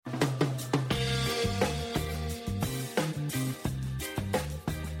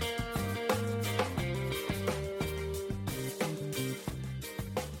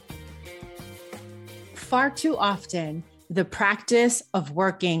Far too often, the practice of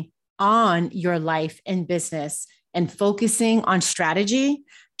working on your life and business and focusing on strategy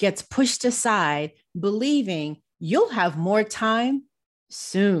gets pushed aside, believing you'll have more time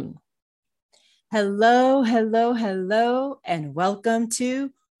soon. Hello, hello, hello, and welcome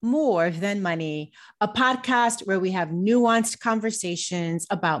to More Than Money, a podcast where we have nuanced conversations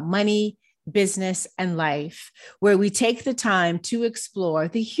about money, business, and life, where we take the time to explore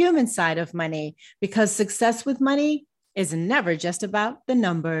the human side of money, because success with money is never just about the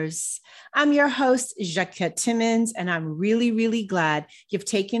numbers. I'm your host, Jacquette Timmons, and I'm really glad you've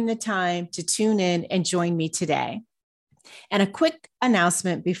taken the time to tune in and join me today. And a quick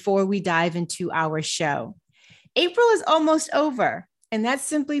announcement before we dive into our show. April is almost over, and that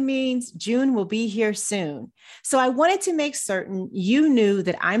simply means June will be here soon. So I wanted to make certain you knew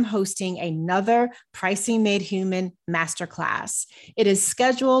that I'm hosting another Pricing Made Human Masterclass. It is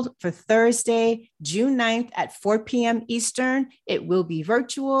scheduled for Thursday, June 9th at 4 p.m. Eastern. It will be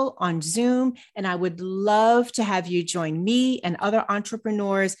virtual on Zoom, and I would love to have you join me and other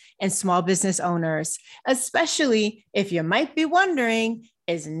entrepreneurs and small business owners, especially if you might be wondering,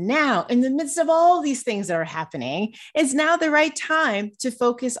 is now, in the midst of all these things that are happening, is now the right time to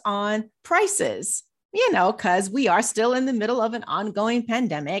focus on prices? Because we are still in the middle of an ongoing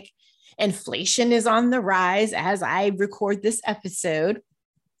pandemic. Inflation is on the rise as I record this episode.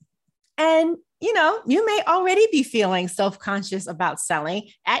 And, you may already be feeling self-conscious about selling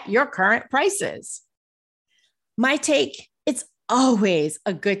at your current prices. My take, it's always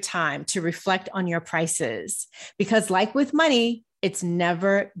a good time to reflect on your prices, because like with money, it's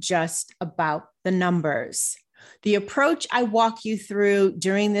never just about the numbers. The approach I walk you through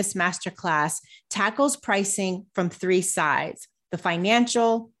during this masterclass tackles pricing from three sides: the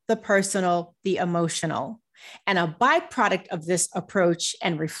financial, the personal, the emotional. And a byproduct of this approach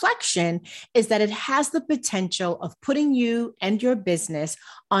and reflection is that it has the potential of putting you and your business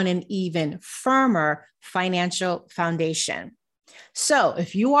on an even firmer financial foundation. So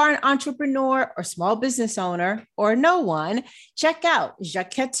if you are an entrepreneur or small business owner or no one, check out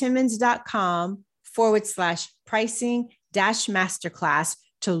jacquettetimmons.com/pricing-masterclass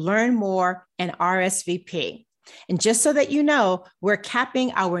to learn more and RSVP. And just so that you know, we're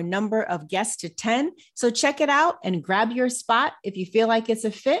capping our number of guests to 10. So check it out and grab your spot if you feel like it's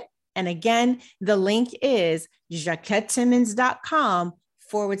a fit. And again, the link is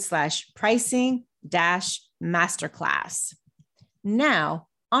jacquettetimmons.com/pricing-masterclass. Now,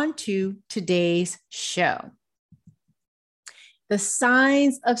 on to today's show. The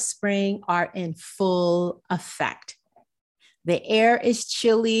signs of spring are in full effect. The air is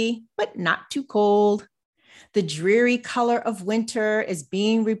chilly, but not too cold. The dreary color of winter is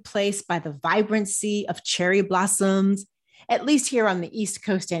being replaced by the vibrancy of cherry blossoms, at least here on the East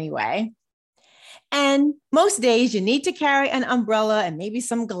Coast anyway. And most days you need to carry an umbrella and maybe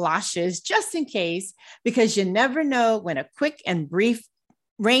some galoshes just in case, because you never know when a quick and brief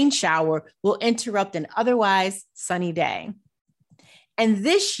rain shower will interrupt an otherwise sunny day. And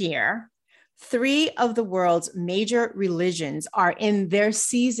this year, 3 of the world's major religions are in their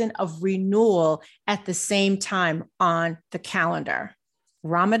season of renewal at the same time on the calendar: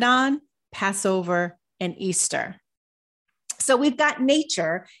 Ramadan, Passover, and Easter. So we've got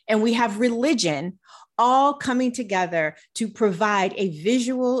nature and we have religion all coming together to provide a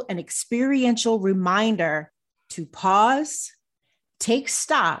visual and experiential reminder to pause, take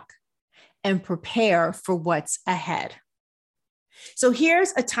stock, and prepare for what's ahead. So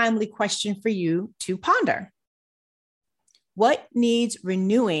here's a timely question for you to ponder. What needs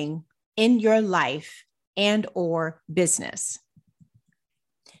renewing in your life and or business?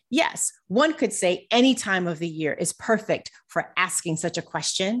 Yes, one could say any time of the year is perfect for asking such a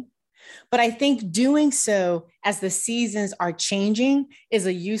question, but I think doing so as the seasons are changing is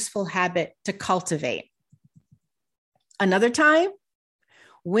a useful habit to cultivate. Another time,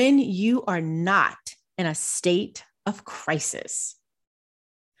 when you are not in a state of crisis.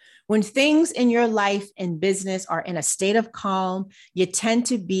 When things in your life and business are in a state of calm, you tend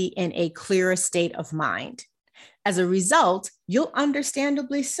to be in a clearer state of mind. As a result, you'll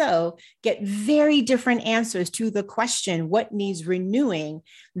understandably so get very different answers to the question, what needs renewing,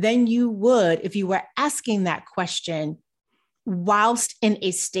 than you would if you were asking that question whilst in a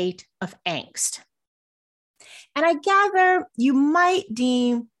state of angst. And I gather you might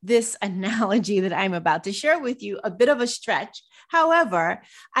deem this analogy that I'm about to share with you a bit of a stretch. However,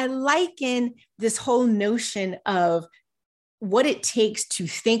 I liken this whole notion of what it takes to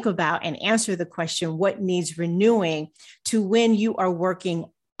think about and answer the question, what needs renewing, to when you are working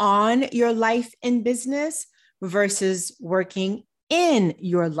on your life and business versus working in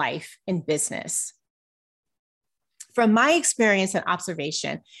your life and business. From my experience and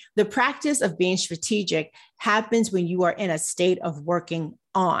observation, the practice of being strategic happens when you are in a state of working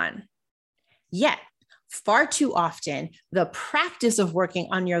on. Yet, far too often, the practice of working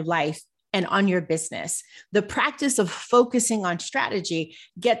on your life and on your business, the practice of focusing on strategy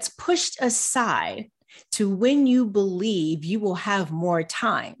gets pushed aside to when you believe you will have more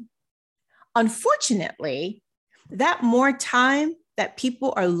time. Unfortunately, that more time that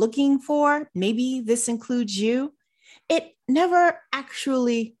people are looking for, maybe this includes you, it never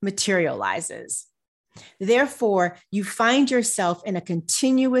actually materializes. Therefore, you find yourself in a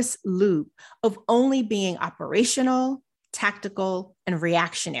continuous loop of only being operational, tactical, and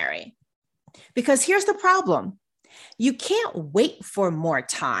reactionary. Because here's the problem. You can't wait for more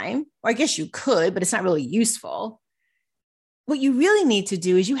time, or I guess you could, but it's not really useful. What you really need to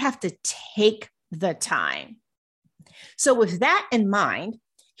do is you have to take the time. So with that in mind,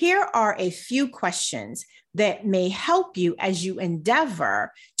 here are a few questions that may help you as you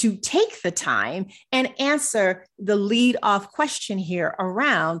endeavor to take the time and answer the lead-off question here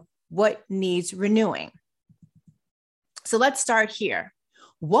around what needs renewing. So let's start here.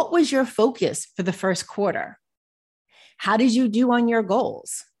 What was your focus for the first quarter? How did you do on your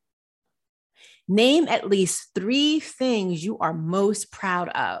goals? Name at least 3 things you are most proud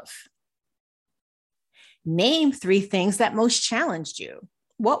of. Name 3 things that most challenged you.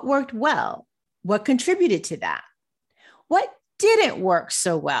 What worked well? What contributed to that? What didn't work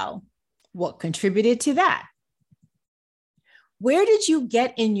so well? What contributed to that? Where did you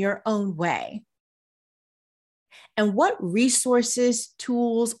get in your own way? And what resources,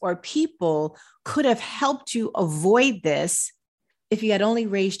 tools, or people could have helped you avoid this if you had only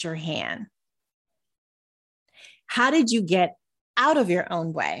raised your hand? How did you get out of your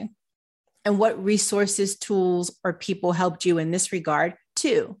own way? And what resources, tools, or people helped you in this regard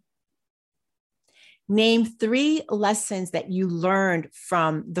too? Name 3 lessons that you learned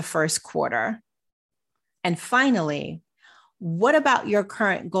from the first quarter. And finally, what about your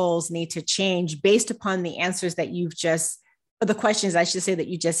current goals need to change based upon the answers that you've just, or the questions I should say that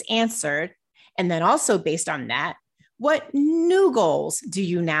you just answered? And then also based on that, what new goals do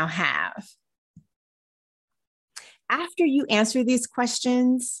you now have? After you answer these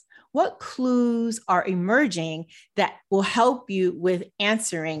questions, what clues are emerging that will help you with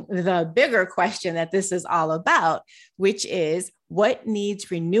answering the bigger question that this is all about, which is what needs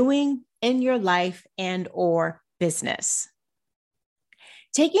renewing in your life and or business?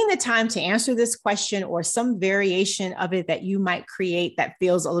 Taking the time to answer this question or some variation of it that you might create that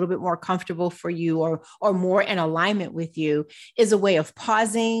feels a little bit more comfortable for you or more in alignment with you is a way of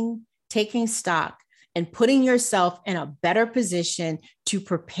pausing, taking stock, and putting yourself in a better position to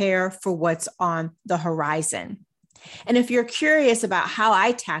prepare for what's on the horizon. And if you're curious about how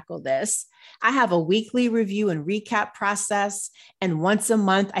I tackle this, I have a weekly review and recap process. And once a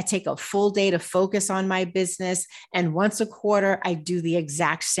month, I take a full day to focus on my business. And once a quarter, I do the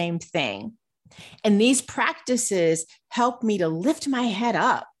exact same thing. And these practices help me to lift my head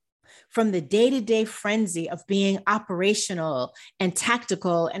up from the day-to-day frenzy of being operational and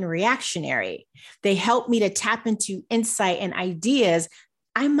tactical and reactionary. They help me to tap into insight and ideas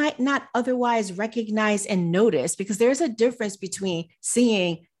I might not otherwise recognize and notice, because there's a difference between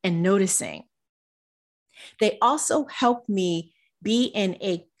seeing and noticing. They also help me be in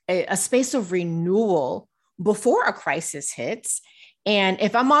a space of renewal before a crisis hits. And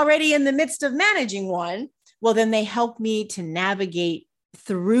if I'm already in the midst of managing one, well, then they help me to navigate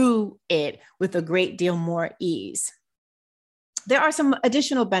through it with a great deal more ease. There are some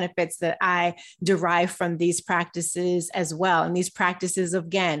additional benefits that I derive from these practices as well. And these practices,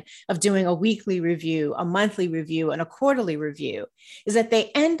 again, of doing a weekly review, a monthly review, and a quarterly review, is that they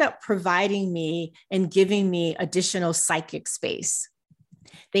end up providing me and giving me additional psychic space.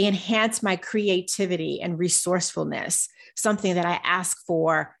 They enhance my creativity and resourcefulness, something that I ask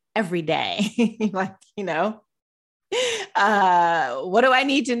for every day. Like, what do I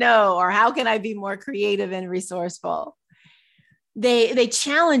need to know? Or how can I be more creative and resourceful? They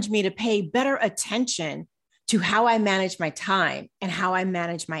challenge me to pay better attention to how I manage my time and how I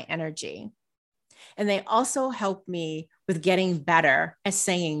manage my energy. And they also help me with getting better at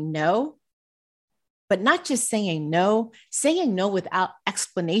saying no, but not just saying no without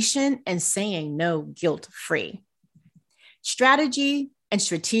explanation and saying no guilt-free. Strategy and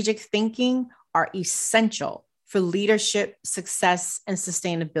strategic thinking are essential for leadership, success, and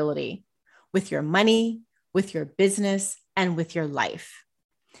sustainability with your money, with your business, and with your life.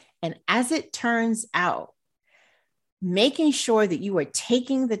 And as it turns out, making sure that you are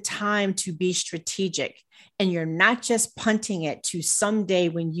taking the time to be strategic and you're not just punting it to someday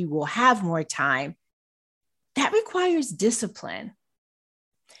when you will have more time, that requires discipline.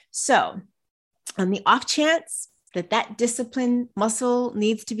 So on the off chance that discipline muscle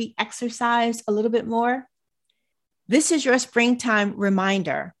needs to be exercised a little bit more, this is your springtime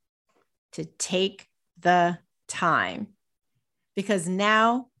reminder to take the time, because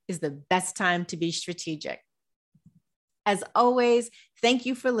now is the best time to be strategic. As always, thank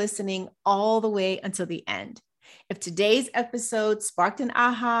you for listening all the way until the end. If today's episode sparked an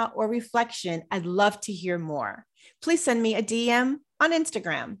aha or reflection, I'd love to hear more. Please send me a DM on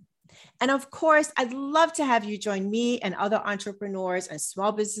Instagram. And of course, I'd love to have you join me and other entrepreneurs and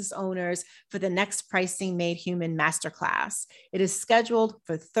small business owners for the next Pricing Made Human Masterclass. It is scheduled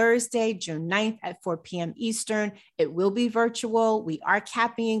for Thursday, June 9th at 4 p.m. Eastern. It will be virtual. We are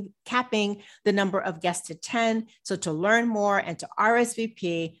capping the number of guests to 10. So to learn more and to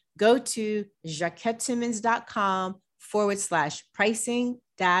RSVP, go to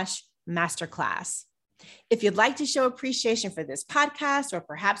jacquettetimmons.com/pricing-masterclass. If you'd like to show appreciation for this podcast or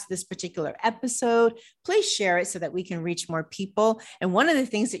perhaps this particular episode, please share it so that we can reach more people. And one of the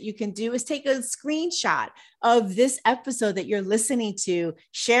things that you can do is take a screenshot of this episode that you're listening to,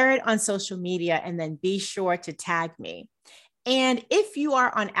 share it on social media, and then be sure to tag me. And if you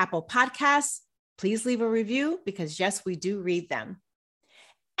are on Apple Podcasts, please leave a review, because yes, we do read them.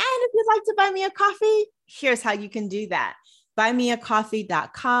 And if you'd like to buy me a coffee, here's how you can do that.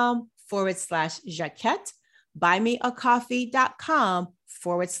 buymeacoffee.com/Jacquette,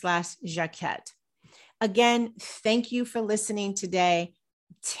 buymeacoffee.com/Jacquette. Again, thank you for listening today.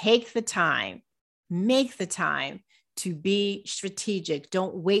 Take the time, make the time to be strategic.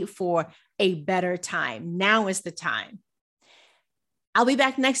 Don't wait for a better time. Now is the time. I'll be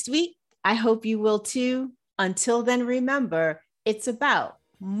back next week. I hope you will too. Until then, remember, it's about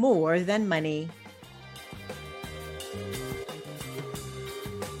more than money.